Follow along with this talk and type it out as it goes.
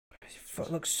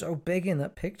foot looks so big in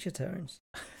that picture, Terence.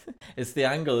 It's the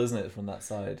angle, isn't it, from that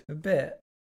side? A bit.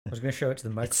 I was going to show it to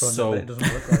the microphone, so- but it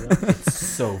doesn't look like that. It's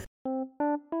so...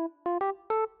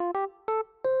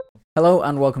 Hello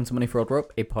and welcome to Money for Old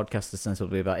Rope, a podcast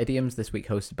ostensibly about idioms, this week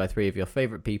hosted by three of your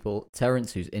favourite people,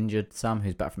 Terence, who's injured, Sam,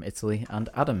 who's back from Italy, and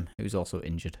Adam, who's also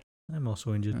injured. I'm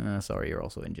also injured. Sorry, you're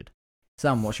also injured.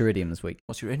 Sam, what's your idiom this week?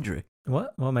 What's your injury?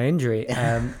 What? Well, my injury?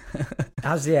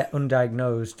 As yet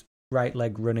undiagnosed right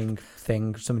leg running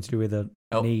thing, something to do with a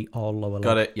knee or lower leg.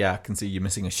 Got it. Yeah, I can see you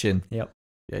missing a shin. Yep.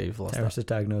 Yeah, you've lost Terence has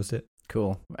diagnosed it.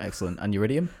 Cool, excellent. And your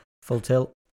idiom? Full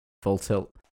tilt. Full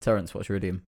tilt. Terence, what's your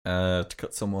idiom? that. To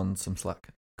cut someone some slack.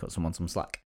 Cut someone some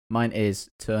slack. Mine is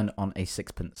turn on a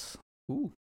sixpence.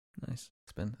 Ooh, nice.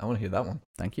 Spin. I want to hear that one.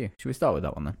 Thank you. Should we start with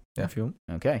that one then? Yeah. If you want.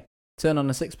 Okay. Turn on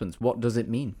a sixpence. What does it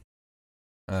mean?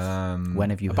 When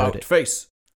have you about heard it? face.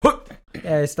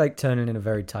 Yeah, it's like turning in a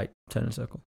very tight turning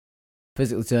circle.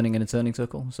 Physically turning in a turning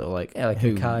circle? So like, Yeah, like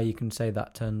who? a car, you can say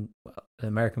that turn, the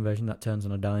American version, that turns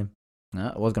on a dime.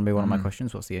 That was going to be one of my Mm.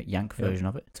 questions. What's the Yank Yep. version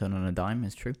of it? Turn on a dime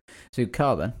is true. So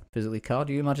car then, physically car.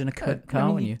 Do you imagine a Yeah, car I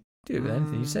mean, when you? Do it with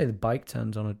anything. You say the bike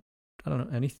turns on I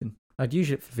don't know, anything. I'd use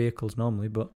it for vehicles normally,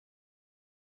 but...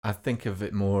 I think of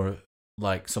it more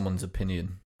like someone's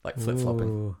opinion, like flip-flopping.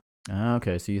 Ooh. Ah,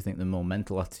 okay, so you think the more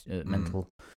mental, mental.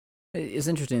 It's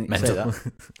interesting that you Mental.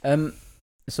 say that.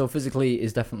 So physically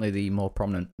is definitely the more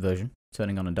prominent version.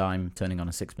 Turning on a dime, turning on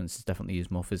a sixpence is definitely used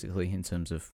more physically in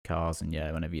terms of cars and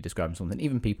whenever you describe something,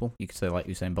 even people, you could say like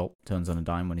Usain Bolt turns on a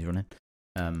dime when he's running.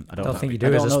 I don't think you do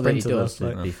I as don't a know that he sprinter, does. though,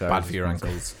 To like- be fair, Bad as a for your sprinter.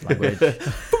 ankles.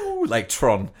 Language. Like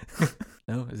Tron.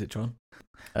 No, is it Tron?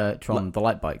 Tron, the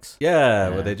light bikes. Yeah,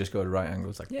 Yeah. where they just go at right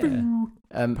angles, like Yeah.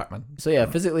 Pac-Man. So yeah,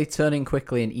 physically turning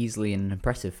quickly and easily in an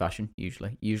impressive fashion,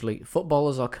 usually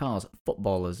footballers or cars.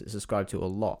 Footballers is ascribed to a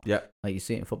lot. Yeah. Like you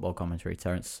see it in football commentary,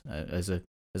 Terence, as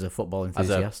a football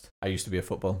enthusiast. I used to be a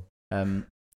football.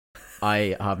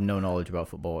 I have no knowledge about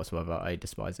football whatsoever. I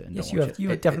despise it and Yes, don't you watch have. it.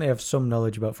 You definitely have some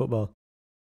knowledge about football.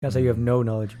 You can't say you have no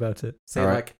knowledge about it. Say All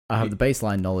right, like I have the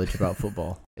baseline knowledge about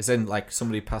football. it's in like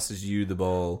somebody passes you the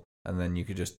ball and then you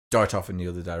could just dart off in the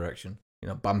other direction. You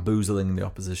know, bamboozling the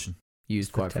opposition.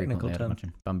 Used a quite technical frequently, I'd term.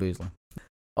 imagine. Bamboozling.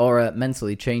 Or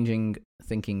mentally changing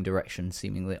thinking direction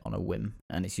seemingly on a whim,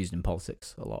 and it's used in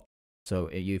politics a lot. So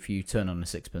if you turn on a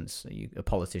sixpence, a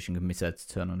politician can be said to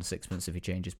turn on a sixpence if he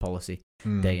changes policy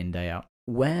day in, day out.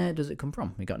 Where does it come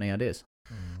from? You got any ideas?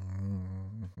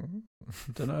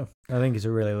 Don't know. I think it's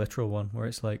a really literal one where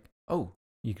it's like Oh,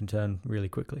 you can turn really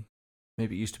quickly.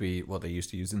 maybe it used to be what they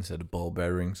used to use instead of ball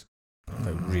bearings.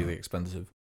 They're really expensive.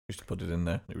 Used to put it in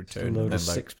there, it would Just a turn, load and then of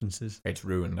like sixpences. it's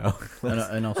ruined now.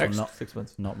 And also Extra not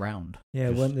sixpence. not round. Yeah,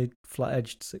 Just- weren't they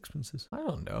flat-edged sixpences? I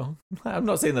don't know. I'm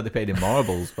not saying that they paid in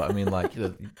marbles, but I mean like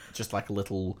just like a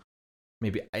little,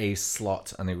 maybe a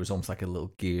slot, and it was almost like a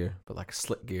little gear, but like a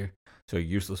slick gear, so a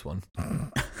useless one.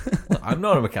 I'm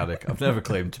not a mechanic. I've never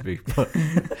claimed to be, but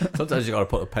sometimes you got to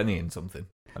put a penny in something,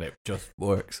 and it just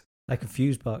works. Like a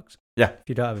fuse box. Yeah. If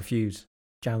you don't have a fuse,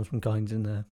 jam some coins in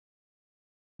there.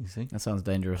 You see? That sounds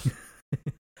dangerous.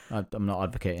 I'm not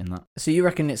advocating that. So you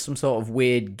reckon it's some sort of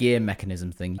weird gear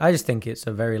mechanism thing? I just think it's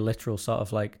a very literal sort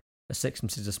of like a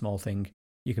sixpence is a small thing.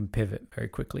 You can pivot very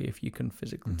quickly if you can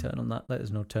physically turn on that.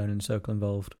 There's no turning circle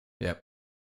involved.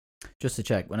 Just to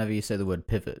check, whenever you say the word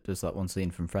pivot, does that one scene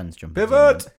from Friends jump? into Pivot!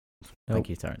 your mind? Thank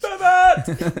you, Terence.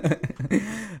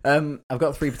 Pivot! I've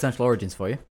got 3 potential origins for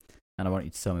you, and I want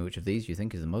you to tell me which of these you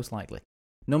think is the most likely.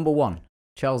 Number 1,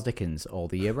 Charles Dickens all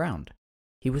the year round.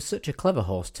 He was such a clever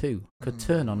horse too, could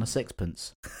turn on a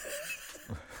sixpence.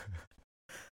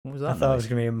 What was that? I thought it was noise?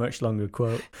 going to be a much longer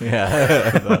quote. Yeah,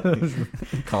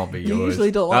 that can't be You yours.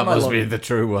 usually don't like that my must long- be the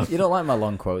true one. You don't like my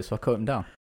long quotes, so I cut them down.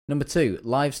 Number 2,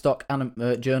 Livestock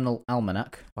Journal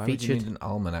Almanac, Why would you featured need an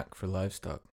almanac for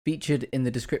livestock? featured in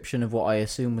the description of what I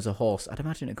assume was a horse. I'd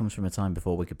imagine it comes from a time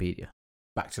before Wikipedia.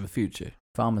 Back to the Future.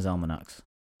 Farmers' almanacs,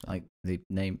 like the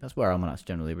name. That's where almanacs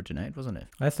generally originated, wasn't it?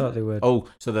 I thought they were Oh,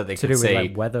 so that they to could do with say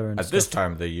like weather and at stuff. this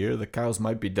time of the year the cows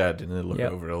might be dead, and they look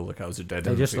Yep. over, all the cows are dead.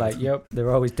 They're in the just like, field. yep,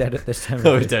 they're always dead at this time. of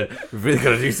Always year. dead. We've really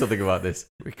got to do something about this.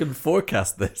 We can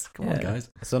forecast this. Come on, Yeah. guys.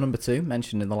 So number 2,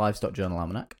 mentioned in the Livestock Journal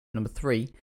Almanac. Number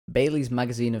 3, Bailey's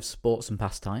Magazine of Sports and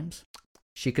Pastimes.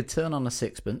 She could turn on a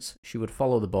sixpence. She would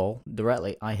follow the ball.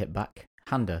 Directly, I hit back.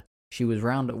 Hander. She was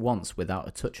round at once without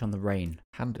a touch on the rein.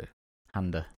 Hander.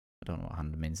 Hander. I don't know what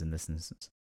hander means in this instance.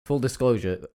 Full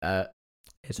disclosure,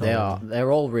 It's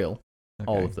they're all real.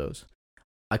 All Okay. of those.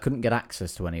 I couldn't get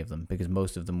access to any of them because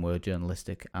most of them were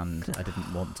journalistic, and I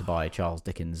didn't want to buy Charles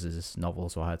Dickens' novel,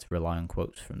 so I had to rely on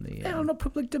quotes from the. They're not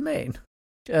public domain.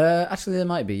 Actually, there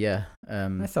might be, yeah.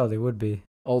 I thought they would be.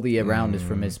 All the year round is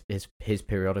from his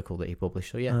periodical that he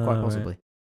published. So yeah, quite possibly.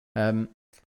 Right.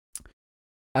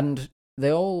 And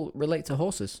they all relate to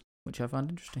horses, which I find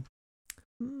interesting.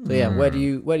 So yeah, where do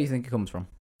you think it comes from?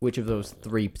 Which of those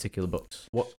 3 particular books?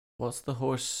 What's the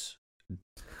horse?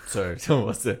 Sorry,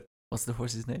 what's the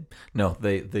horse's name? No,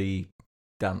 the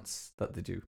dance that they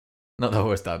do. Not the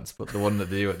horse dance, but the one that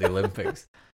they do at the Olympics.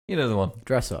 You know the one.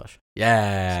 Dressage.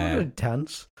 Yeah. It's not a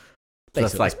dance.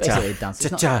 That's like basically a dance.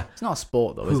 It's not a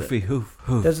sport though, is it? Hoofy hoof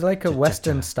hoof. There's like a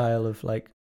Western style of like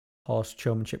horse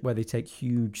showmanship where they take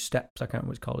huge steps. I can't remember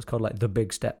what it's called. It's called like the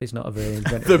big step. It's not a very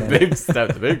inventive the name. big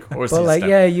step, the big horsey But like,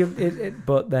 step. yeah,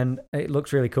 but then it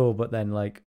looks really cool. But then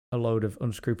like a load of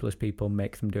unscrupulous people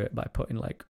make them do it by putting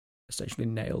like essentially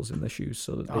nails in their shoes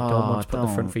so that they don't want to put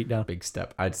the front feet down. Big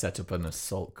step. I'd set up an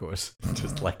assault course,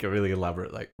 just like a really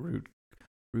elaborate like Rube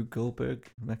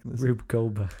Goldberg mechanism. Rube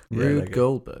Goldberg. Rube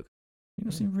Goldberg. You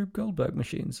know, seen Rube Goldberg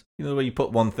machines? You know where you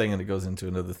put one thing and it goes into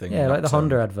another thing. Yeah, like the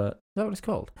Honda advert. Is that what it's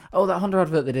called? Oh, that Honda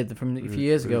advert they did from a few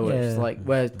years ago. Where it's like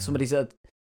where somebody said,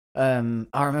 I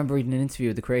remember reading an interview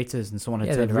with the creators and someone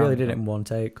had turned they around. really did it in one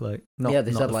take. Like, not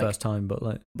they said the like, first time, but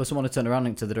like. But someone had turned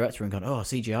around to the director and gone, "Oh,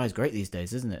 CGI is great these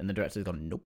days, isn't it?" And the director's gone,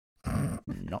 "Nope,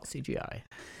 not CGI."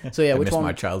 So yeah, I which missed one?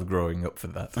 my child growing up for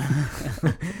that.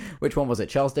 Which one was it?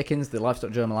 Charles Dickens, The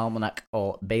Livestock Journal Almanac,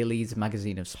 or Bailey's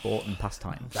Magazine of Sport and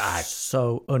Pastimes?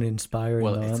 So uninspiring,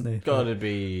 Well, though, it's aren't they? got to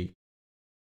be.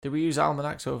 Did we use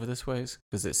almanacs over this ways?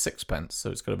 Because it's 6p,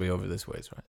 so it's got to be over this ways,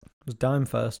 right? It was dime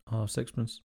first, or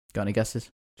 6p. Got any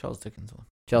guesses? Charles Dickens one.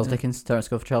 Charles Dickens. Terence,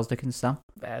 go for Charles Dickens. Sam.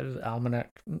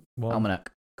 Almanac. One.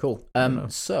 Almanac. Cool.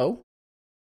 So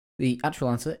the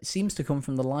actual answer seems to come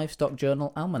from the Livestock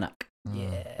Journal Almanac.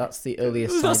 Yeah. That's the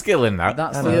earliest. There's no skill in that.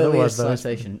 That's I the know, there earliest was, though.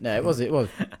 citation. No, it was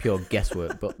pure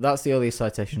guesswork, but that's the earliest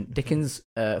citation. Dickens'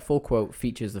 full quote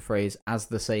features the phrase "as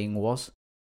the saying was,"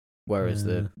 whereas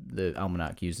the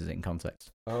almanac uses it in context.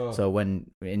 Oh. So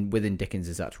within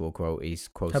Dickens' actual quote, he's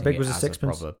quoting How big it was a as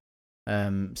sixpence? a proverb.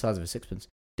 Size of a sixpence.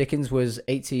 Dickens was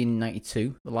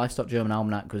 1892. The Livestock Journal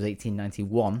Almanac was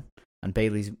 1891, and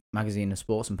Bailey's Magazine of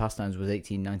Sports and Pastimes was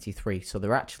 1893. So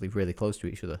they're actually really close to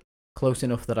each other. Close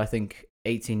enough that I think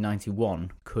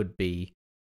 1891 could be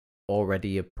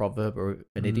already a proverb or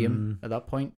an idiom at that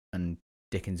point, and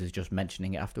Dickens is just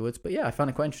mentioning it afterwards. But yeah, I found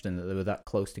it quite interesting that they were that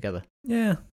close together.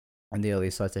 Yeah. And the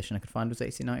earliest citation I could find was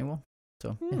 1891.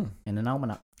 So yeah, in an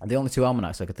almanac. And the only 2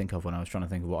 almanacs I could think of when I was trying to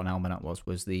think of what an almanac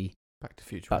was the Back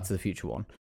to the Future one,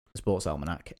 the Sports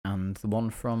Almanac, and the one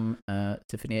from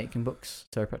Tiffany Aitken Books,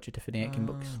 Terry Pratchett Tiffany Aitken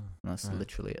Books. And that's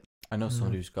literally it. I know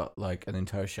someone who's got like an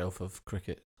entire shelf of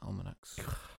cricket almanacs.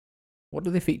 What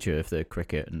do they feature if they're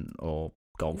cricket or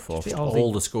golf or Just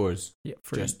All the scores, Yeah,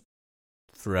 just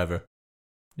forever.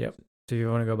 Yep. So if you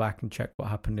want to go back and check what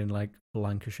happened in like a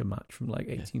Lancashire match from like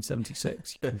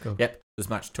 1876, you can go. Yep, this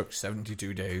match took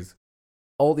 72 days.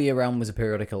 All the Year Round was a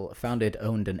periodical founded,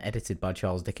 owned, and edited by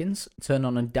Charles Dickens. Turn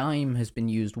on a Dime has been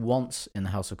used once in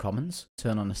the House of Commons.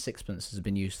 Turn on a Sixpence has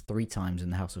been used 3 times in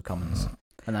the House of Commons.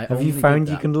 And I Have you found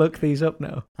you can look these up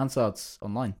now? Hansard's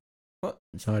online. What?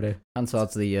 No idea.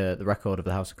 Hansard's the record of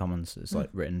the House of Commons. It's like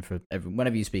written for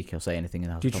whenever you speak, he'll say anything in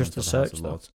the House of Commons. Do you trust the search, House of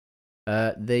Lords.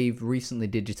 They've recently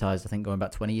digitized, I think, going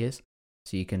back 20 years.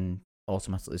 So you can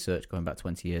automatically search going back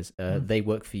 20 years. They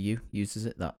Work For You uses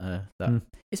it.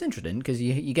 It's interesting because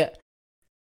you get,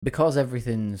 because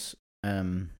everything's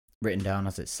written down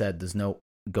as it's said, there's no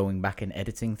going back and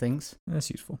editing things. That's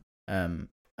useful. And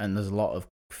there's a lot of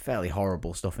fairly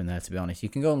horrible stuff in there, to be honest. You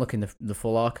can go and look in the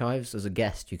full archives. As a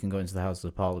guest, you can go into the Houses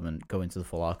of Parliament, go into the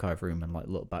full archive room and like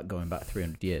look back, going back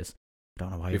 300 years. I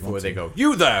don't know why Before they go,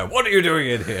 "You there, what are you doing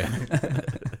in here?"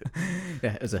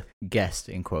 Yeah, as a guest,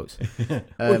 in quotes.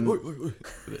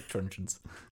 With truncheons.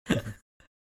 And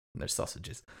their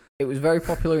sausages. It was very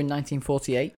popular in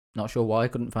 1948. Not sure why,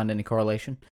 couldn't find any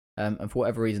correlation. And for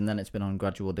whatever reason, then it's been on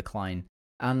gradual decline.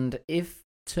 And if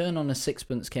Turn on a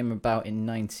Sixpence came about in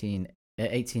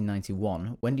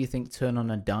 1891, when do you think Turn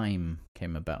on a Dime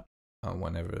came about?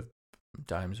 Whenever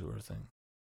dimes were a thing.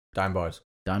 Dime bars.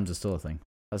 Dimes are still a thing.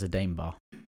 That's a Dame bar.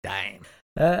 Dime.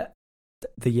 The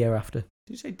year after.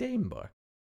 Did you say Dame bar?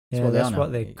 Yeah, what they that's are what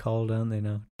now. they called, aren't they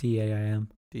now? DAIM.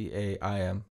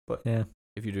 DAIM. But Yeah.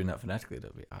 if you're doing that phonetically,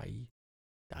 that'll be I.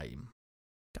 Dime.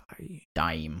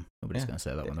 Dime. Nobody's going to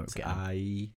say that when they're It's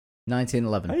getting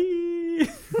 1911.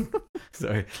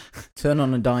 Sorry. Turn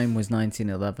on a Dime was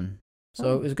 1911.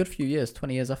 So it was a good few years,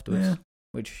 20 years afterwards. Yeah.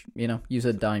 Which, you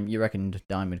said dime, you reckoned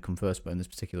dime had come first, but in this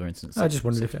particular instance, I just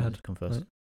wondered if it Sixpence had. come first. Right.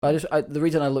 The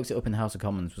reason I looked it up in the House of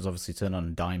Commons was obviously turn on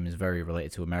a dime is very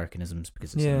related to Americanisms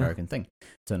because it's an American thing.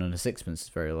 Turn on a sixpence is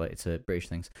very related to British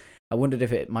things. I wondered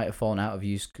if it might have fallen out of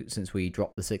use since we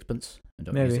dropped the sixpence and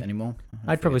don't use it anymore.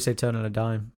 I'd probably say turn on a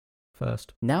dime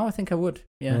first. Now I think I would.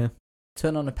 Yeah.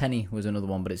 Turn on a penny was another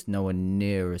one, but it's nowhere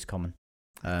near as common.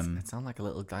 It sounds like a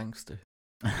little gangster,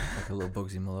 like a little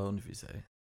Bugsy Malone, if you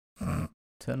say.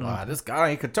 Turn on. This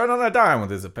guy could turn on a dime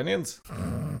with his opinions.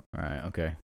 Right.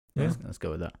 Okay. Yeah. Let's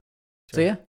go with that. Sure. So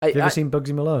yeah, Have you ever seen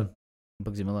Bugsy Malone?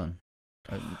 Bugsy Malone?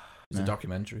 It's a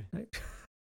documentary.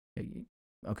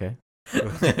 Okay.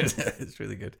 It's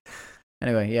really good.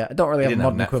 Anyway, yeah, I don't really have a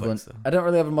modern Netflix, equivalent. though. I don't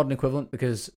really have a modern equivalent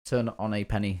because turn on a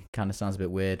penny kind of sounds a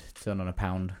bit weird. Turn on a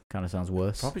pound kind of sounds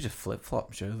worse. Probably just flip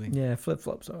flop, surely. Yeah, flip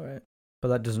flop's alright, but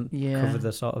that doesn't cover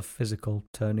the sort of physical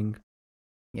turning.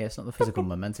 Yeah, it's not the physical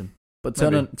momentum. But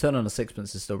turn on a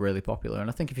sixpence is still really popular, and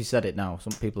I think if you said it now,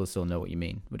 some people will still know what you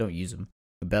mean. We don't use them.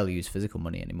 We barely use physical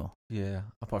money anymore. Yeah,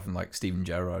 apart from like Steven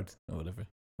Gerrard or whatever.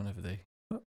 Whenever they.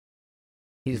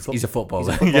 He's a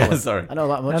footballer. He's a footballer. Yeah, sorry. I know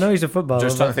that much. I know he's a footballer.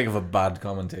 Just trying to think of a bad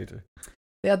commentator.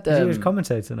 They had, Is he a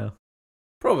commentator now?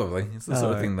 Probably. It's the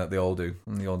sort of thing that they all do,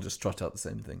 and they all just trot out the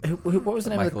same thing. What was the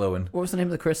name? Michael Owen. What was the name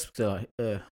of the crisp guy?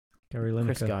 Gary Lineker.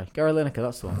 Chris guy. Gary Lineker.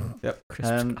 That's the one. Yep.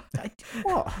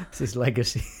 What? It's his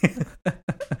legacy.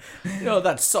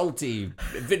 That salty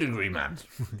vinegary man.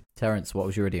 Terence, what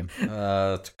was your idiom?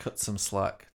 To cut some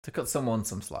slack. To cut someone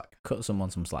some slack. Cut someone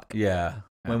some slack. Yeah.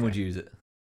 When Okay. would you use it?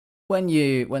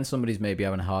 When somebody's maybe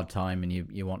having a hard time and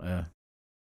you want to,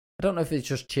 I don't know if it's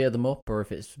just cheer them up or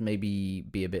if it's maybe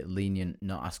be a bit lenient,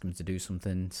 not ask them to do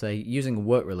something. Say using a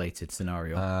work related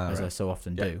scenario, as I so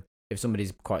often do. If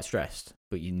somebody's quite stressed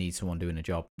but you need someone doing a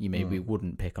job, you maybe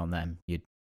wouldn't pick on them. You'd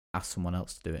ask someone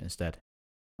else to do it instead.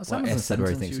 That's What instead where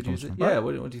he sentence thinks you it would comes use it? from. Yeah,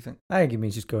 what do you think? I think it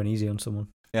means just going easy on someone.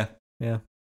 Yeah. Yeah.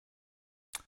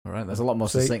 All right. That's a lot more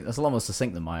Sweet. succinct. That's a lot more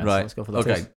succinct than mine. Right. So let's go for that.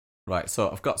 Okay. Right. So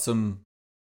I've got some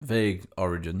vague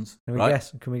origins. Can we right?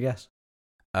 guess? Can we guess?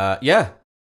 Yeah.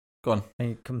 Go on. I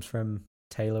think it comes from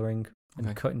tailoring and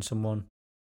Okay. cutting someone,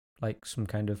 like some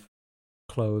kind of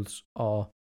clothes or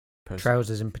Person.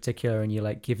 trousers in particular, and you're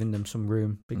like giving them some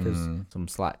room because. Some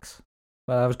slacks.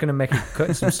 Well, I was going to make a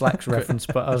cutting some slacks reference,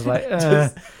 but I was like,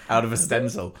 Just out of a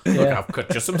stencil. Yeah. Look, I've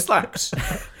cut you some slacks.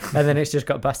 and then it's just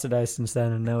got bastardized since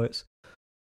then, and now it's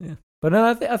But no,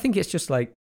 I think it's just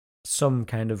like some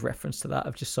kind of reference to that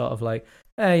of just sort of like,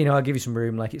 I'll give you some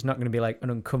room. Like it's not going to be like an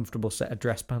uncomfortable set of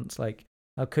dress pants. Like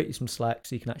I'll cut you some slacks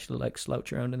so you can actually like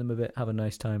slouch around in them a bit, have a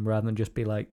nice time, rather than just be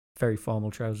like very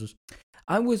formal trousers.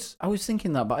 I was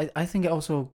thinking that, but I think it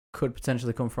also could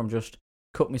potentially come from just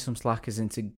cut me some slack as in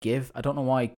to give. I don't know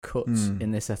why cuts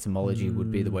in this etymology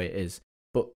would be the way it is,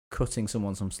 but cutting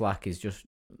someone some slack is just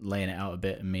laying it out a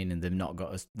bit and meaning they're not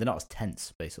as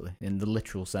tense, basically, in the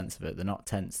literal sense of it. They're not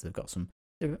tense. They're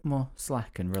a bit more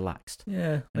slack and relaxed.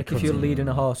 Yeah, like And if you're cutting- leading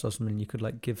a horse or something, you could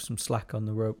like give some slack on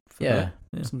the rope. For Yeah, that.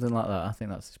 Yeah. something like that. I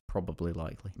think that's probably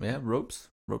likely. Yeah, ropes.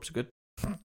 Ropes are good.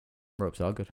 Ropes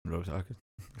are good. Ropes are good.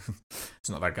 It's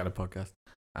not that kind of podcast.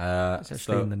 It's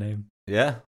actually in the name.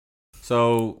 Yeah.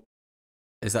 So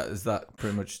is that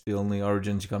pretty much the only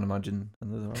origins you can imagine?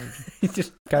 Another origin? You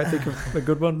just can't think of a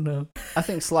good one. No. I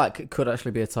think slack could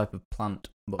actually be a type of plant,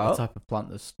 but a type of plant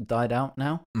that's died out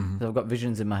now. Mhm. So I've got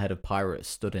visions in my head of pirates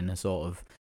stood in a sort of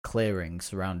clearing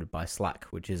surrounded by slack,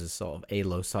 which is a sort of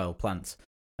aloe style plant,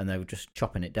 and they were just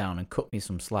chopping it down. And cut me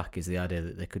some slack is the idea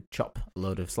that they could chop a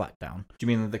load of slack down. Do you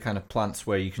mean the kind of plants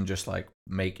where you can just like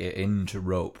make it into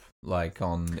rope, like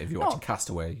on if you're watching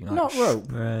Castaway? You know, Not like,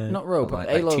 rope, Right. not rope. like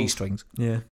aloe. T strings.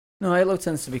 Yeah. No, aloe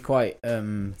tends to be quite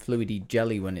fluidy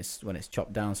jelly when it's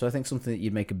chopped down. So I think something that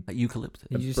you'd make a Like eucalyptus.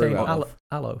 Did you brew say out aloe? of.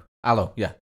 Aloe. Aloe.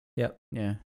 Yeah.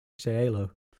 yeah. Say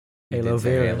aloe. You Aloe did say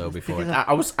vera. aloe before. Figure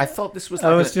that- I thought this was I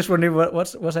like was just wondering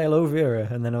what's aloe vera,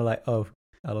 and then I'm like, oh,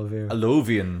 aloe vera. a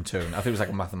Lovian tone. I think it was like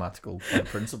a mathematical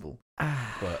principle.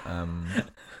 Ah. But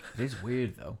it is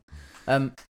weird though.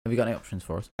 Have you got any options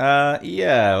for us?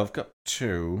 Yeah, I've got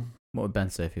two. What would Ben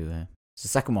say if you were here? It's the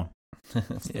second one.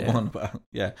 That's the Yeah. one about,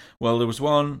 yeah. Well, there was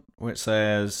one where it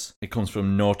says it comes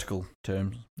from nautical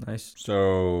terms, Nice.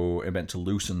 so it meant to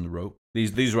loosen the rope.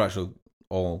 These were actually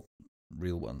all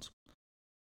real ones.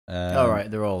 All right,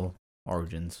 they're all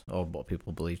origins, or what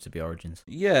people believe to be origins.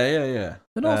 Yeah.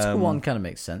 The nautical one kind of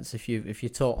makes sense if you're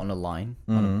taught on a line.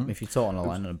 Mhm. If you're taught on a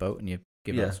line on a boat and you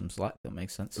give Yeah. out some slack, that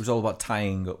makes sense. It was all about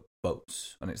tying up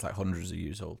boats, and it's like hundreds of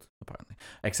years old, apparently.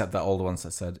 Except that all the ones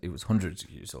that said it was hundreds of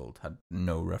years old had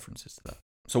no references to that.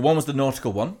 So one was the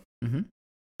nautical one, Mm-hmm.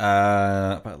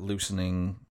 about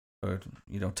loosening or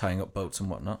tying up boats and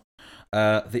whatnot.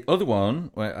 The other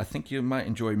one, where I think you might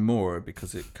enjoy more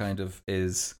because it kind of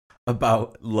is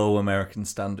about low American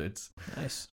standards.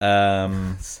 Nice.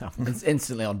 Someone's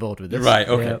instantly on board with this. Right.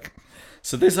 Okay. Yep.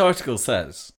 So this article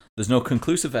says there's no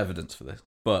conclusive evidence for this,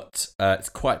 but it's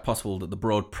quite possible that the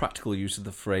broad practical use of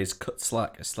the phrase "cut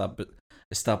slack"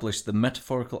 established the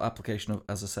metaphorical application of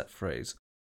as a set phrase.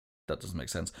 That doesn't make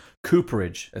sense.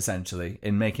 Cooperage, essentially,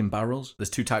 in making barrels.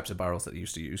 There's two types of barrels that they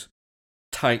used to use.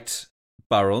 Tight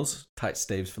barrels, tight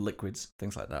staves for liquids,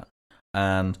 things like that.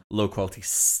 And low-quality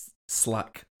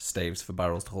slack staves for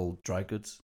barrels to hold dry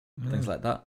goods, things like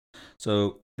that.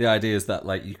 So the idea is that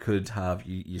like you could have,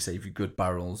 you save your good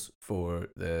barrels for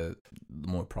the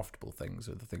more profitable things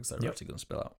or the things that are actually going to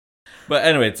spill out. But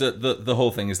anyway, the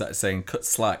whole thing is that it's saying cut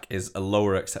slack is a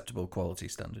lower acceptable quality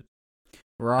standard.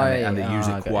 Right. And they use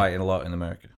it quite a lot in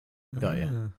America. Got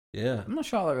you. Yeah. I'm not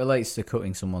sure how that relates to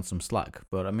cutting someone some slack,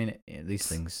 but I mean, these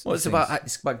things. Well, these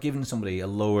it's about giving somebody a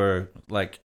lower,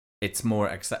 like, it's more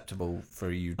acceptable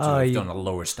for you to have done a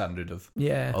lower standard of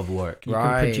work. You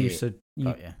can produce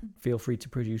you feel free to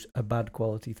produce a bad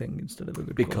quality thing instead of a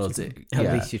good because quality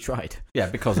at least you tried. Yeah,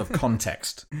 because of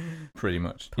context, pretty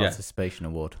much. Participation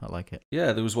award. I like it.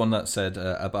 Yeah, there was one that said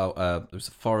about there was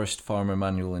a Forest Farmer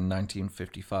Manual in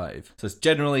 1955. It says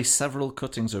generally several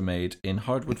cuttings are made in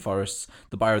hardwood forests.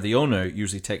 The buyer, the owner,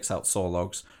 usually takes out saw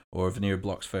logs or veneer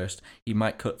blocks first. He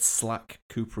might cut slack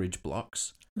cooperage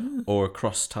blocks or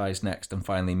cross ties next, and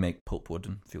finally make pulpwood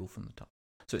and fuel from the top.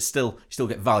 So it's still you still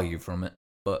get value from it,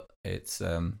 but it's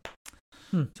sort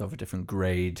of a different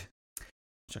grade,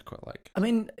 which I quite like. I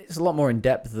mean, it's a lot more in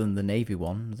depth than the Navy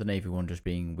one. The Navy one just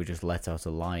being we just let out a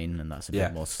line, and that's a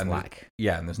bit more slack.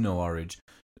 And there's no oranges.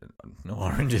 There's no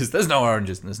oranges,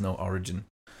 and there's no origin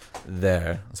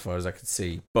there as far as I could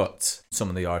see. But some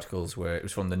of the articles were it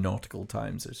was from the Nautical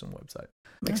Times or some website.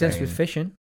 Makes sense with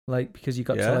fishing, like because you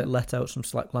got to like let out some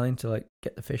slack line to like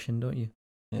get the fish in, don't you?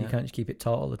 Yeah. You can't just keep it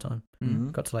taut all the time.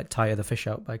 Mm-hmm. Got to like tire the fish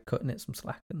out by cutting it some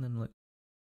slack and then like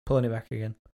pulling it back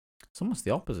again. It's almost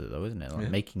the opposite though, isn't it? Like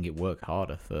making it work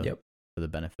harder for the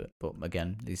benefit. But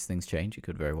again, these things change. It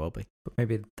could very well be. But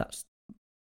maybe that's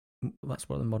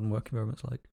what the modern work environment's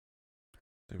like.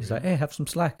 He's like, hey, have some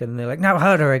slack, and they're like, now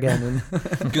harder again,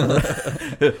 and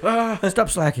stop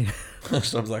slacking.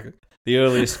 Stop slacking. The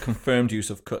earliest confirmed use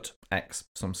of cut X,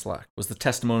 some slack, was the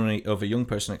testimony of a young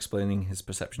person explaining his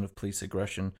perception of police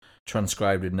aggression,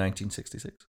 transcribed in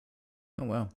 1966. Oh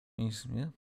wow, that's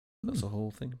the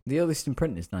whole thing. The earliest in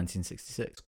print is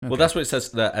 1966. Okay. Well, that's what it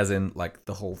says there, as in like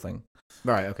the whole thing.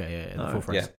 Right. Okay. Yeah. The full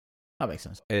phrase. Yeah. That makes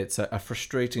sense. It's a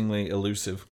frustratingly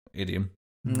elusive idiom.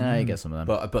 No, you get some of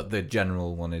them. But the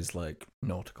general one is like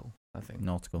nautical, I think.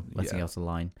 Nautical, letting out a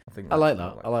line. I like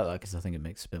that. I like that because I think it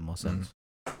makes a bit more sense.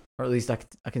 Or at least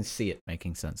I can see it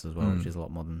making sense as well, which is a lot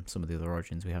more than some of the other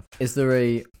origins we have. Is there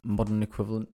a modern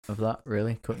equivalent of that,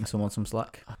 really? Cutting someone some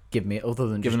slack? Give me, other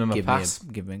than giving them a pass?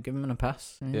 Give them a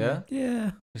pass. Yeah?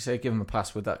 Yeah. You say give them a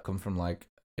pass, would that come from like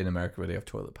in America where they have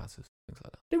toilet passes? Things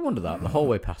like that. I did wonder that, the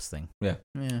hallway pass thing. Yeah.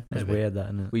 Yeah. It's weird that,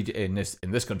 isn't it? We in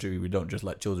this country we don't just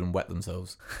let children wet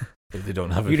themselves if they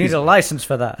don't have You need a license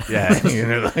for that. Yeah, you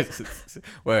need a license.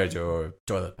 Where's your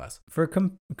toilet pass? For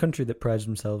a country that prides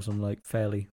themselves on like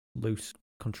fairly loose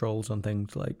controls on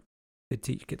things, like they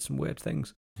teach kids some weird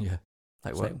things. Yeah.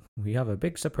 Like what? Like, we have a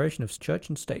big separation of church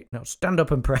and state. Now stand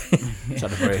up and pray. Stand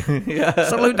up and pray. Yeah.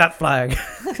 Salute that flag.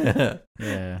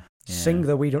 Yeah. Sing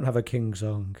the We Don't Have a King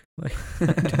song. Like, We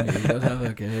don't have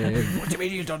a king. What do you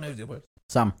mean you don't know the word?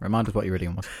 Sam, remind us what your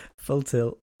reading was. Full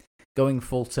tilt. Going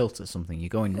full tilt at something. You're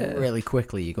going really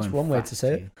quickly. You're going. That's one way to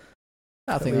say it.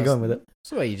 I think you're going with it.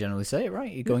 That's the way you generally say it,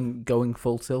 right? You're going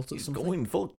full tilt at something. Going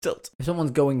full tilt. If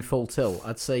someone's going full tilt,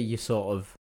 I'd say you're sort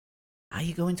of. Are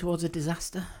you going towards a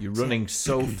disaster? You're running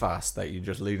so fast that you're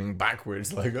just leaning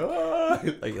backwards, like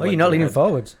you're not leaning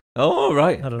forwards. Oh,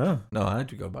 right. I don't know. No, how'd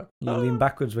you go back? You lean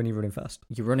backwards when you're running fast.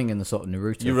 You're running in the sort of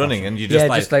Naruto. You're running and you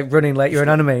just like running like you're an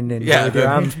anime ninja with your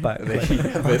arms back. There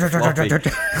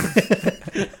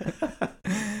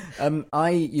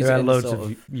are loads of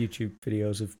YouTube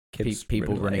videos of kids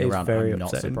people running around. Very I'm not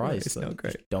upsetting. surprised. It's not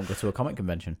great. Don't go to a comic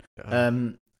convention.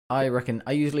 I reckon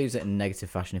I usually use it in negative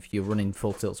fashion. If you're running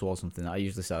full tilt towards something, I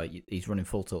usually say like, he's running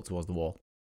full tilt towards the wall.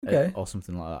 Okay. Or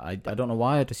something like that. I don't know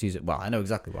why. I just use it. Well, I know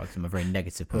exactly why because I'm a very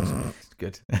negative person.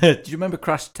 Good. Do you remember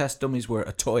crash test dummies were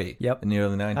a toy? Yep. In the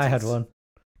early 90s? I had one.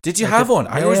 Did you have one?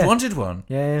 I always wanted one.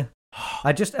 Yeah.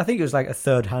 I think it was like a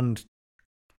third hand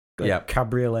Yeah.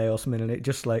 cabriolet or something, and it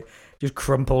just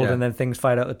crumpled, Yeah. and then things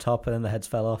fired out the top, and then the heads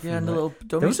fell off. Yeah, and the like, little there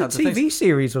dummies was a had the TV things.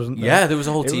 series, wasn't there? Yeah, there was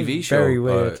a whole It was TV show. very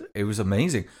weird. It was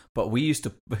amazing. But we used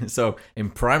to. So in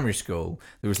primary school,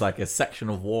 there was like a section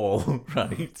of wall,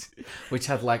 right, which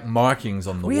had like markings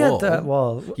on the We wall. had that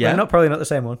wall. Yeah. Yeah, probably not the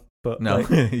same one, but No.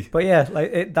 but yeah,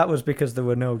 that was because there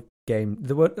were no game.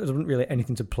 There wasn't really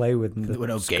anything to play with. In the There were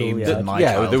no school games yard. in my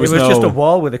Yeah, childhood. there It was was just no- a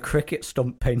wall with a cricket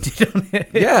stump painted on it.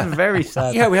 It Yeah. was very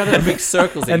sad. Yeah, we had a big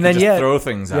circles that And you could then, just yeah. throw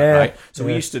things at, Yeah. right? So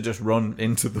we Yeah. used to just run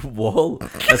into the wall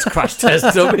as crash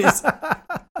test dummies.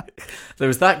 There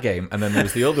was that game, and then there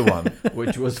was the other one,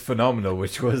 which was phenomenal,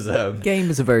 which was... Game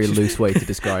is a very loose way to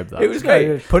describe that. it was Yeah,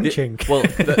 great. punching. Well,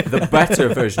 the better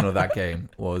version of that game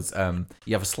was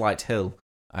you have a slight hill,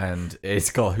 and it's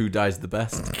called Who Dies the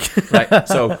Best. Right?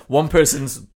 So one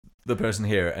person's the person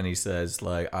here, and he says,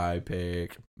 like, I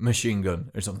pick machine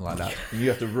gun, or something like that. And you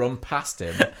have to run past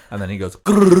him, and then he goes,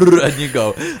 grrr, and you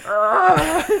go,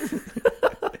 "Ah."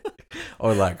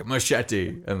 Or like,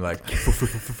 machete, and like,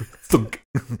 thunk.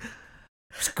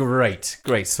 It's great.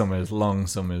 Great summers, long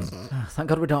summers. Thank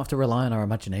God we don't have to rely on our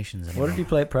imaginations anymore. What did you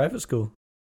play at private school?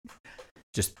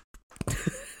 Just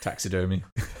taxidermy.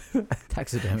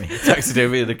 Taxidermy.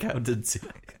 Taxidermy and accountancy.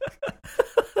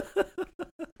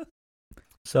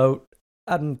 So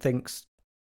Adam thinks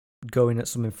going at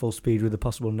something full speed with a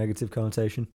possible negative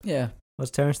connotation. Yeah. What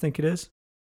does Terrence think it is?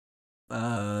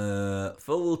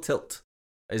 Full tilt.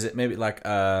 Is it maybe like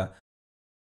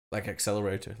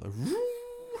accelerator? Like,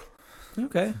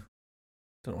 Okay.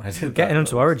 don't know why I did Getting that.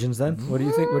 onto Origins then. What do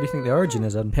you think? What do you think the Origin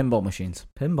is, Adam? Pinball machines.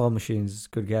 Pinball machines.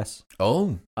 Good guess.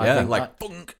 Oh, I yeah, think like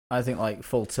bunk. I think like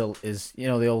full tilt is, you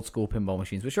know, the old school pinball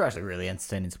machines, which are actually really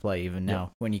entertaining to play even Yeah.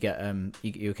 now. When you get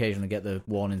you occasionally get the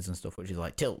warnings and stuff, which is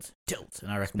like tilt,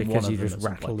 and I reckon Because one you of them just at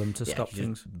some rattle point, them to yeah, stop you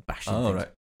just things. bashing Oh, things.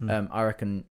 right. I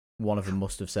reckon one of them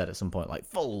must have said at some point like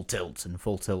full tilt, and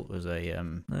full tilt was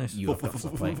a Nice. you have got to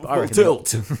play. But I Full reckon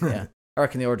tilt. yeah, I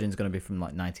reckon the origin's going to be from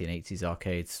like 1980s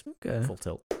arcades. Okay. Full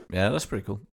tilt. Yeah, that's pretty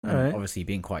cool. All And right. obviously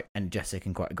being quite energetic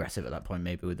and quite aggressive at that point,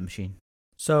 maybe with the machine.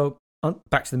 So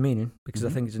back to the meaning, because Mhm. I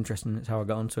think it's interesting. It's how I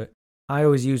got onto it. I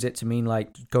always use it to mean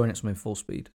like going at something full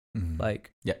speed, Mhm.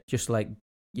 like Yeah. just like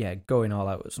going all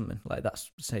out with something. Like that's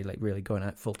say like really going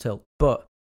at full tilt. But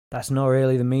that's not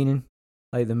really the meaning.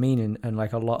 Like the meaning, and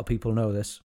like a lot of people know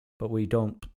this, but we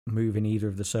don't move in either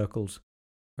of the circles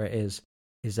where it is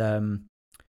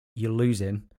you're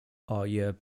losing or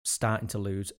you're starting to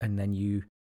lose, and then you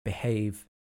behave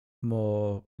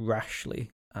more rashly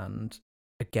and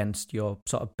against your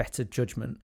sort of better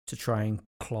judgment to try and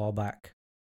claw back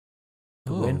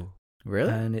the win. Oh,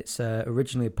 Really? And it's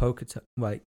originally a poker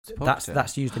like it's a poker term.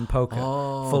 that's used in poker,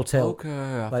 Oh, full tilt. poker.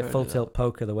 I've like heard Full of that. Tilt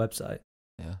Poker, the website.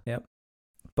 Yeah.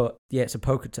 But yeah, it's a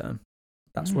poker term.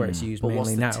 That's where it's used But what's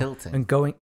mainly the now. tilting? And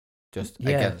going, Just yeah,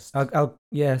 against.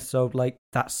 so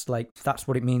that's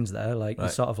what it means there. Like Right.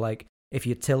 it's sort of like if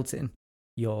you're tilting,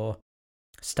 you're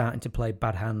starting to play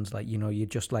bad hands. Like you're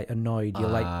just like annoyed. You're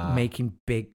Ah. like making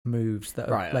big moves that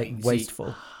are Right, like I see.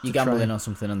 wasteful. You to gamble try in and- on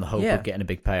something in the hope Yeah. of getting a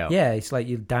big payout. Yeah, it's like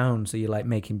you're down, so you're like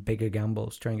making bigger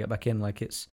gambles, trying to get back in. Like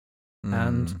it's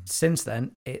and Mm. since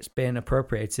then it's been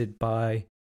appropriated by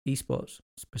esports,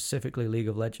 specifically League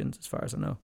of Legends, as far as I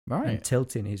know. Right. And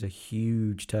tilting is a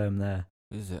huge term there.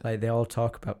 Is it? Like they all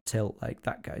talk about tilt, like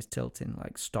that guy's tilting,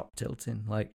 like stop tilting,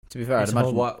 like To be fair, I'd It's a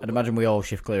whole- imagine we all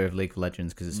shift clear of League of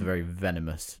Legends because it's a Mm. very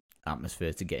venomous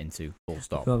atmosphere to get into. Full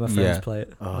stop. some of my friends Yeah. play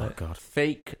it. Oh Like, god.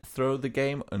 Fake throw the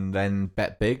game and then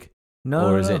bet big?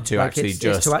 no, or is no, it to like, actually it's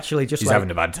just- to actually just He's like,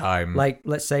 having a bad time. like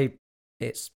let's say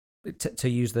it's to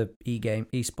use the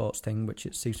esports thing, which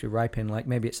it seems to be ripe in. Like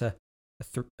maybe it's a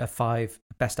 5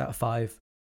 best out of 5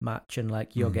 match, and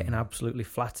like you're getting absolutely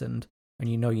flattened, and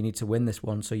you know you need to win this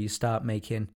one, so you start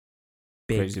making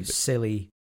big Crazy silly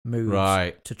moves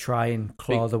right. to try and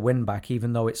claw the win back,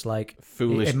 even though it's like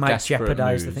Foolish, it might desperate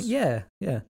jeopardize the moves. thing. Yeah.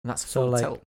 And that's So, full like,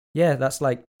 tilt. Yeah, that's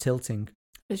like tilting.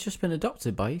 It's just been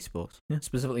adopted by esports. Yeah.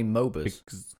 Specifically MOBAs.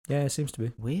 Because Yeah, it seems to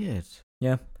be. Weird.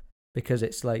 Because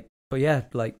it's like, but yeah,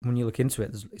 like when you look into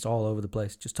it, it's all over the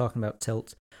place. Just talking about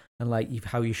tilt and like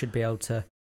how you should be able to,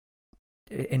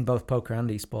 in both poker and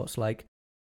esports, like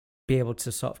be able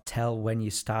to sort of tell when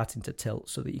you're starting to tilt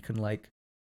so that you can like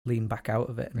lean back out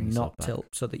of it Bring and yourself not back. tilt,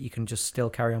 so that you can just still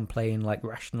carry on playing like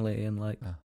rationally and like.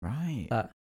 Right.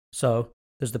 So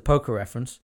there's the poker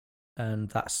reference, and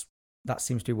that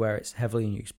seems to be where it's heavily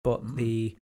in use. But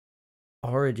the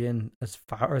origin, as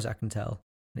far as I can tell,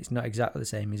 and it's not exactly the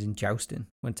same, is in jousting.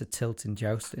 When to tilt in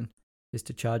jousting is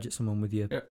to charge at someone with your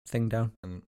Yep. thing down.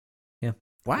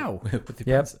 Wow. with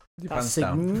your Yep. pants, with your That's pants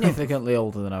down. significantly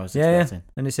older than I was Yeah, yeah. expecting.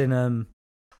 And it's in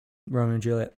Romeo and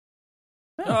Juliet.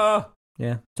 Oh,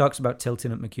 Yeah, talks about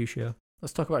tilting at Mercutio.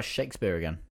 Let's talk about Shakespeare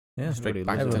again. Yeah, straight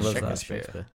Everybody back loves to loves that.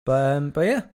 Shakespeare. but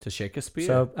yeah. To Shakespeare.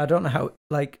 So I don't know how.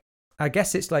 Like, I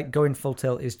guess it's like going full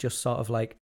tilt is just sort of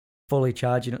like fully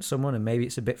charging at someone, and maybe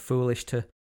it's a bit foolish to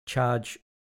charge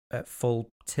at full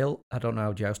tilt. I don't know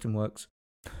how jousting works.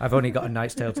 I've only got a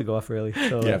knight's tail to go off, really.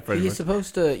 So, Yeah, pretty You're much.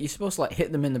 supposed to like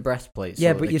hit them in the breastplate.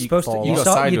 yeah, so but that you're they supposed to. fall You, go off.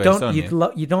 sideways,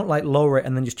 don't you don't like lower it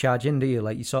and then just charge in, do you?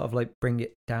 Like you sort of like bring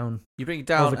it down. You bring it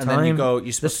down over and then you time. go. You're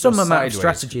There's supposed some to go amount of sideways.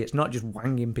 strategy. It's not just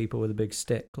wanging people with a big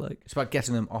stick. Like, It's about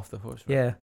getting them off the horse. Right?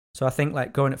 yeah. So I think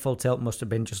like going at full tilt must have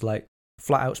been just like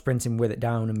flat out sprinting with it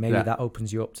down, and maybe Yeah. that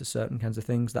opens you up to certain kinds of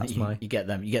things. That's You get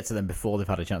to them before they've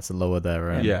had a chance to lower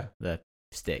their Yeah. their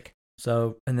stick.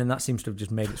 So, and then that seems to have just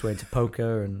made its way into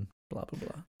poker and blah blah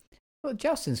blah. Well,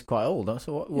 jousting's quite old.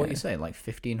 So what are Yeah. you saying? Like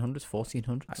 1500s,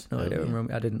 1400s? I have no idea when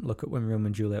Romeo. I didn't look at when Romeo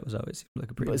and Juliet was out. It seems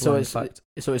like a pretty. But so blind it's fact.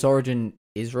 so its origin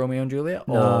is Romeo and Juliet?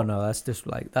 No, Or... no, that's just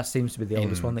like that seems to be the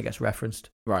oldest In- one that gets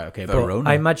referenced. Right. Okay. The But Verona.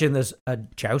 I imagine there's a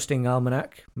jousting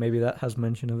almanac. Maybe that has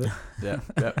mention of it. Yeah.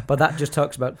 Yeah. But that just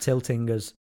talks about tilting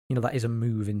as, you know, that is a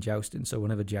move in jousting. So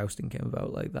whenever jousting came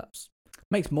about, like that's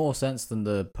makes more sense than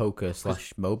the poker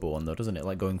 / mobile one, though, doesn't it?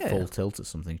 Like going Yeah. full tilt at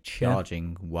something,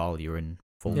 charging while you're in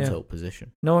full Yeah. tilt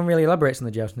position. no one really elaborates on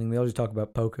the jousting thing. They always talk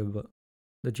about poker, but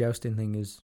the jousting thing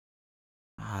is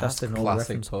That's an old classic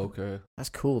reference. poker. That's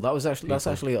cool. That's People.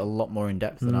 actually a lot more in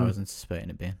depth than I Mm. was anticipating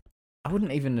it being. I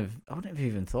wouldn't have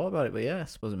even thought about it, but yeah, I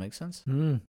suppose it makes sense.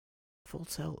 Full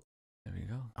tilt. There we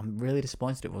go. I'm really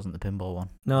disappointed it wasn't the pinball one.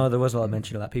 No, there was a lot of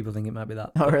mention of that. People think it might be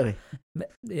that. Oh, really?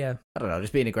 Yeah, I don't know.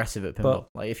 Just being aggressive at pinball.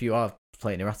 Like if you are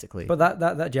playing erratically. but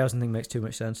that jousting thing makes too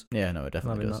much sense. yeah, no, it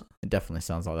definitely Maybe does. not. It definitely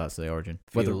sounds like that's the origin.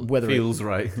 Feels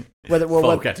right. Whether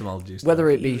Folk etymology stuff.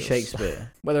 whether it be Feels.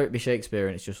 Shakespeare,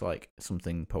 and it's just like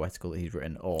something poetical that he's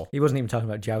written, or He wasn't even talking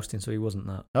about jousting, so he wasn't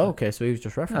that. oh, okay, so he was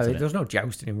just No, referencing it. there's no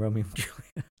jousting in Romeo and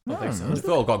Juliet. I think so. They've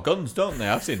all got guns, don't they?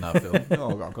 I've seen that film. They've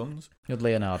all got guns. You had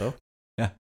Leonardo.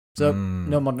 Yeah. So Mm.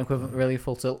 no modern equivalent really of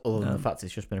full tilt, other than No. the fact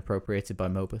it's just been appropriated by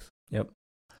Mobus. Yep.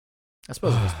 I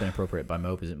suppose if it's been appropriated by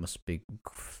Mobus, it must be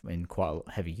in quite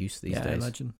a heavy use these Yeah, I days.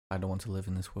 imagine. I don't want to live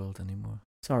in this world anymore.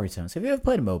 Sorry, Terence. Have you ever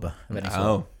played a MOBA of any sort?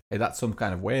 Oh, hey, that's some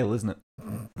kind of whale, isn't it?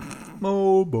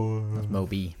 MOBA. That's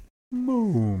Moby.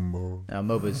 MOBA. Now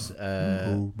MOBA's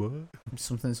MOBA.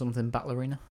 something battle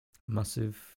arena.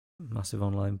 Massive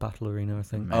online battle arena, I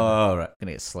think. Maybe. Oh, right.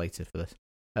 Gonna get slated for this.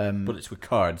 But it's with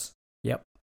cards. Yep.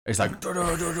 It's like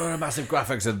massive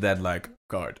graphics and then like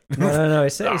card. No.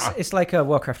 It's Ah. it's like a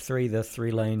Warcraft 3, the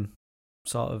 3-lane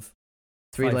sort of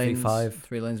 3 lanes, 5v5.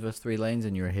 3 lanes versus 3 lanes,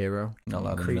 and you're a hero. Not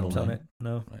allowed in the middle creeps on lane. it.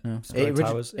 No. No. Spread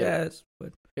towers. Yeah, it's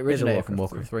weird. It originated from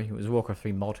Warcraft Warcraft 3. It was a Warcraft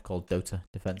 3 mod called Dota: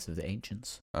 Defense of the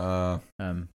Ancients. And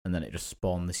then it just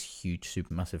spawned this huge,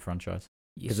 supermassive franchise.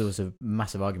 Because there was a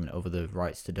massive argument over the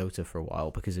rights to Dota for a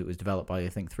while, because it was developed by, I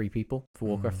think, 3 people for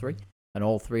Warcraft 3. And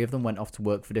all 3 of them went off to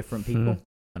work for different people,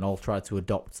 and all tried to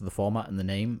adopt the format and the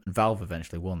name. And Valve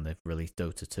eventually won. They've released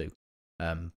Dota 2.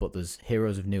 But there's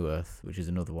Heroes of New Earth, which is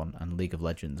another one, and League of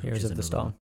Legends, which Heroes is of the another Storm.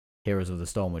 one. Heroes of the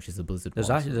Storm, which is the Blizzard There's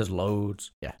one.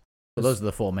 loads. But those are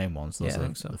the 4 main ones. Those Yeah, I are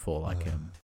think so. the 4, like,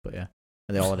 but yeah.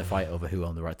 And they all had a fight over who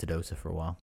owned the right to Dota for a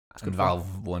while. And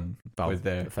Valve won Valve, with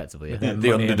their effectively, with yeah. their the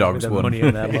money and- underdogs with their won. money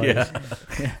and their lawyers.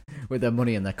 Yeah. With their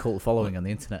money and their cult following on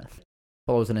the internet.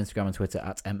 Follow us on Instagram and Twitter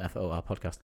at MFOR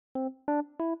Podcast.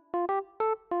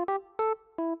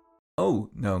 Oh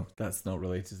no, that's not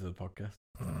related to the podcast.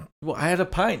 Well, I had a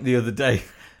pint the other day,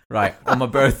 right, on my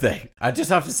birthday. I just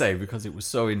have to say, because it was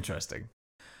so interesting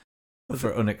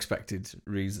for unexpected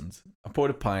reasons. I poured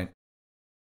a pint,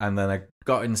 and then I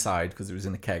got inside because it was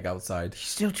in a keg outside. You're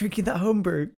still drinking that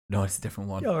homebrew? No, it's a different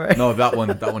one. All right. No, that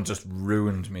one just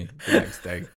ruined me the next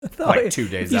day. I thought Like 2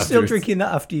 days You're after. still drinking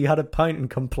that after you had a pint and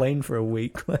complained for a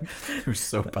week. Like, It was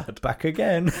so bad. back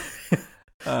again.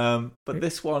 But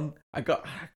this one, I got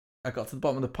to the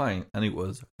bottom of the pint and it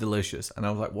was delicious. And I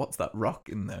was like, what's that rock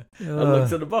in there? I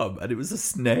looked at the bottom and it was a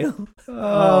snail.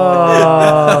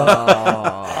 Oh.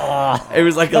 It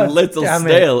was like a God little damn it.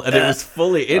 snail and it was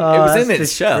fully in. Oh, it was in that's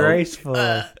its shell. disgraceful.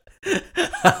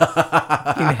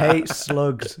 Fucking hate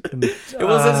slugs. And, It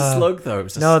wasn't a slug though. It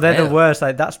was a No, they're the snail. worst.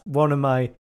 Like that's one of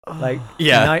my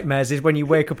Yeah. nightmares. Is when you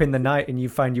wake up in the night and you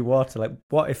find your water. Like,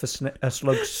 what if a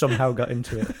slug somehow got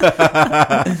into it?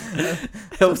 I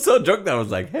was so drunk that I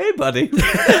was like, "Hey, buddy,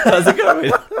 how's it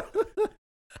going?"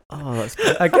 Oh, that's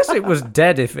I guess it was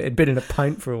dead if it had been in a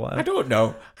pint for a while. I don't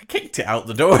know. I kicked it out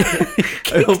the door.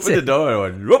 I opened the door and I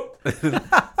went, "Whoop."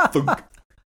 Thunk.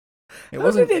 It How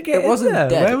wasn't. did it get in wasn't there?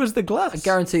 dead. Where was the I glass?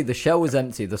 guarantee the shell was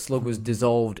empty. The slug was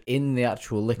dissolved in the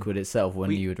actual liquid itself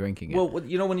when you were drinking it. Well,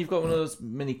 you know when you've got one of those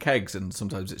mini kegs and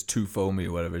sometimes it's too foamy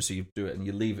or whatever, so you do it and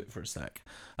you leave it for a sec,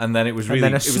 and then it was And really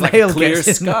then a it was like a snail clear gets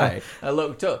in sky. I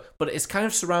looked up, but it's kind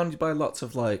of surrounded by lots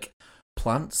of like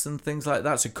plants and things like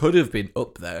that. So it could have been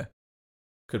up there.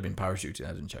 Could have been parachuting.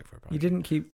 I didn't check for a parachute. You didn't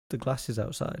keep the glasses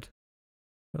outside.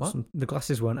 What? The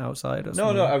glasses weren't outside. Or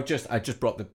No, something. no. I just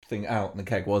brought the thing out and the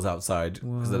keg was outside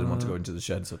because I didn't want to go into the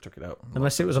shed, so I took it out.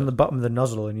 Unless it was on the bottom of the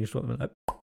nozzle and you just went like,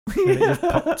 and it just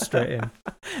popped straight in.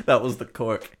 That was the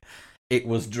cork. It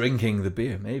was drinking the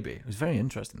beer. Maybe it was very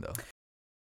interesting though.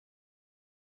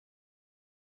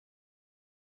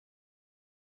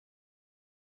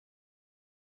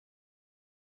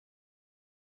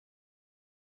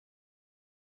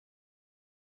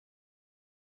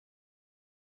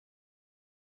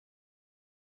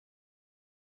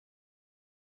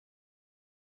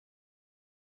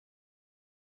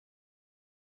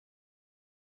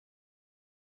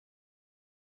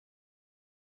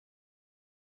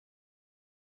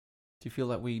 Do you feel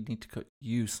like we need to cut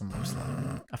you some more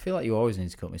slack? I feel like you always need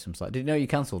to cut me some slack. Did you know you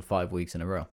cancelled 5 weeks in a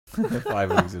row?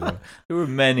 5 weeks ago, there were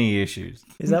many issues.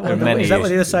 Is that There what, are many is that what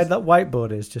the other issues. side of that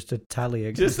whiteboard is? Just a tally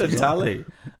against Just a it? tally.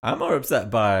 I'm more upset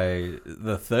by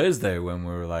the Thursday when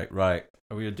we were like, right,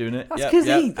 are we doing it? That's Yep, 'cause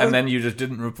yep. he- And then you just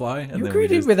didn't reply. And You then agreed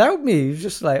we it just... without me. You was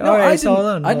just like, No, all right, I it's all didn't.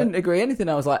 on. I Like, didn't agree anything.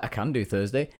 I was like, I can do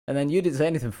Thursday, and then you didn't say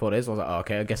anything for 4 days. I was like, oh,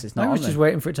 okay, I guess it's not I on was then. just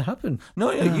waiting for it to happen. No,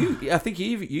 I think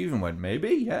you even went, maybe,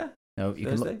 yeah. No, you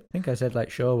can Thursday. look. I think I said like,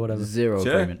 sure, whatever. Zero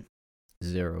Sure. agreement.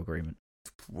 Zero agreement.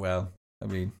 Well, I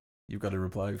mean, you've got to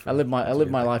reply. I live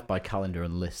my life by calendar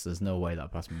and lists. There's no way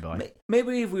that passed me by.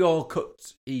 Maybe if we all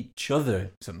cut each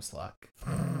other some slack.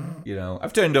 You know,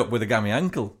 I've turned up with a gammy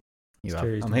ankle. You It's have.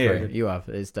 true, it's I'm not here. very good. You have.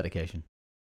 It's dedication.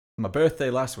 My birthday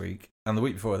last week and the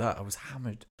week before that, I was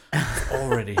hammered.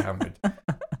 Already hammered.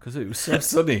 Because it was so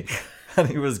sunny. And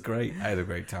it was great. I had a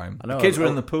great time. I know, The kids were I-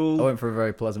 in the I pool. went for a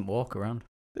very pleasant walk around.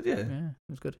 Did Yeah, you? it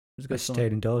was good. It was a I good. summer.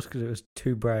 stayed indoors because it was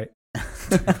too bright.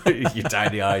 Your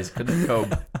tiny eyes couldn't cope.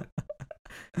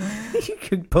 You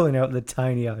could pulling out the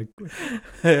tiny eye.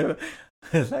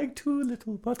 Like two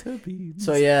little butter beans.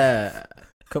 So yeah,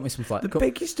 cut me some slack. The Cut-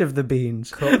 biggest of the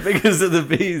beans. Because of the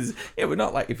beans. Yeah, we're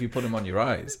not like if you put them on your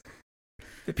eyes.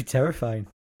 It'd be terrifying.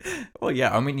 Well,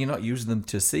 yeah, I mean, you're not using them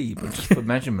to see, but just for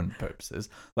measurement purposes.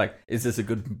 Like, is this a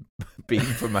good bean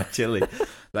for my chili?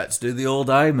 Let's do the old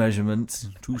eye measurements.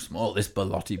 Too small. This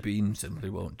Belotti bean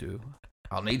simply won't do.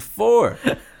 I'll need 4.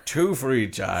 2 for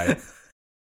each eye.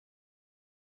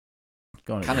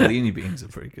 Go on at the end. Cannellini beans are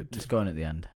pretty good. Just go in at the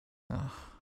end. Oh.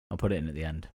 I'll put it in at the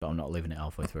end, but I'm not leaving it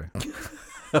halfway through.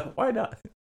 Why not?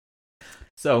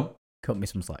 So, Cut me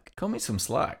some slack. cut me some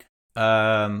slack.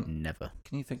 Never.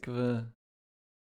 Can you think of a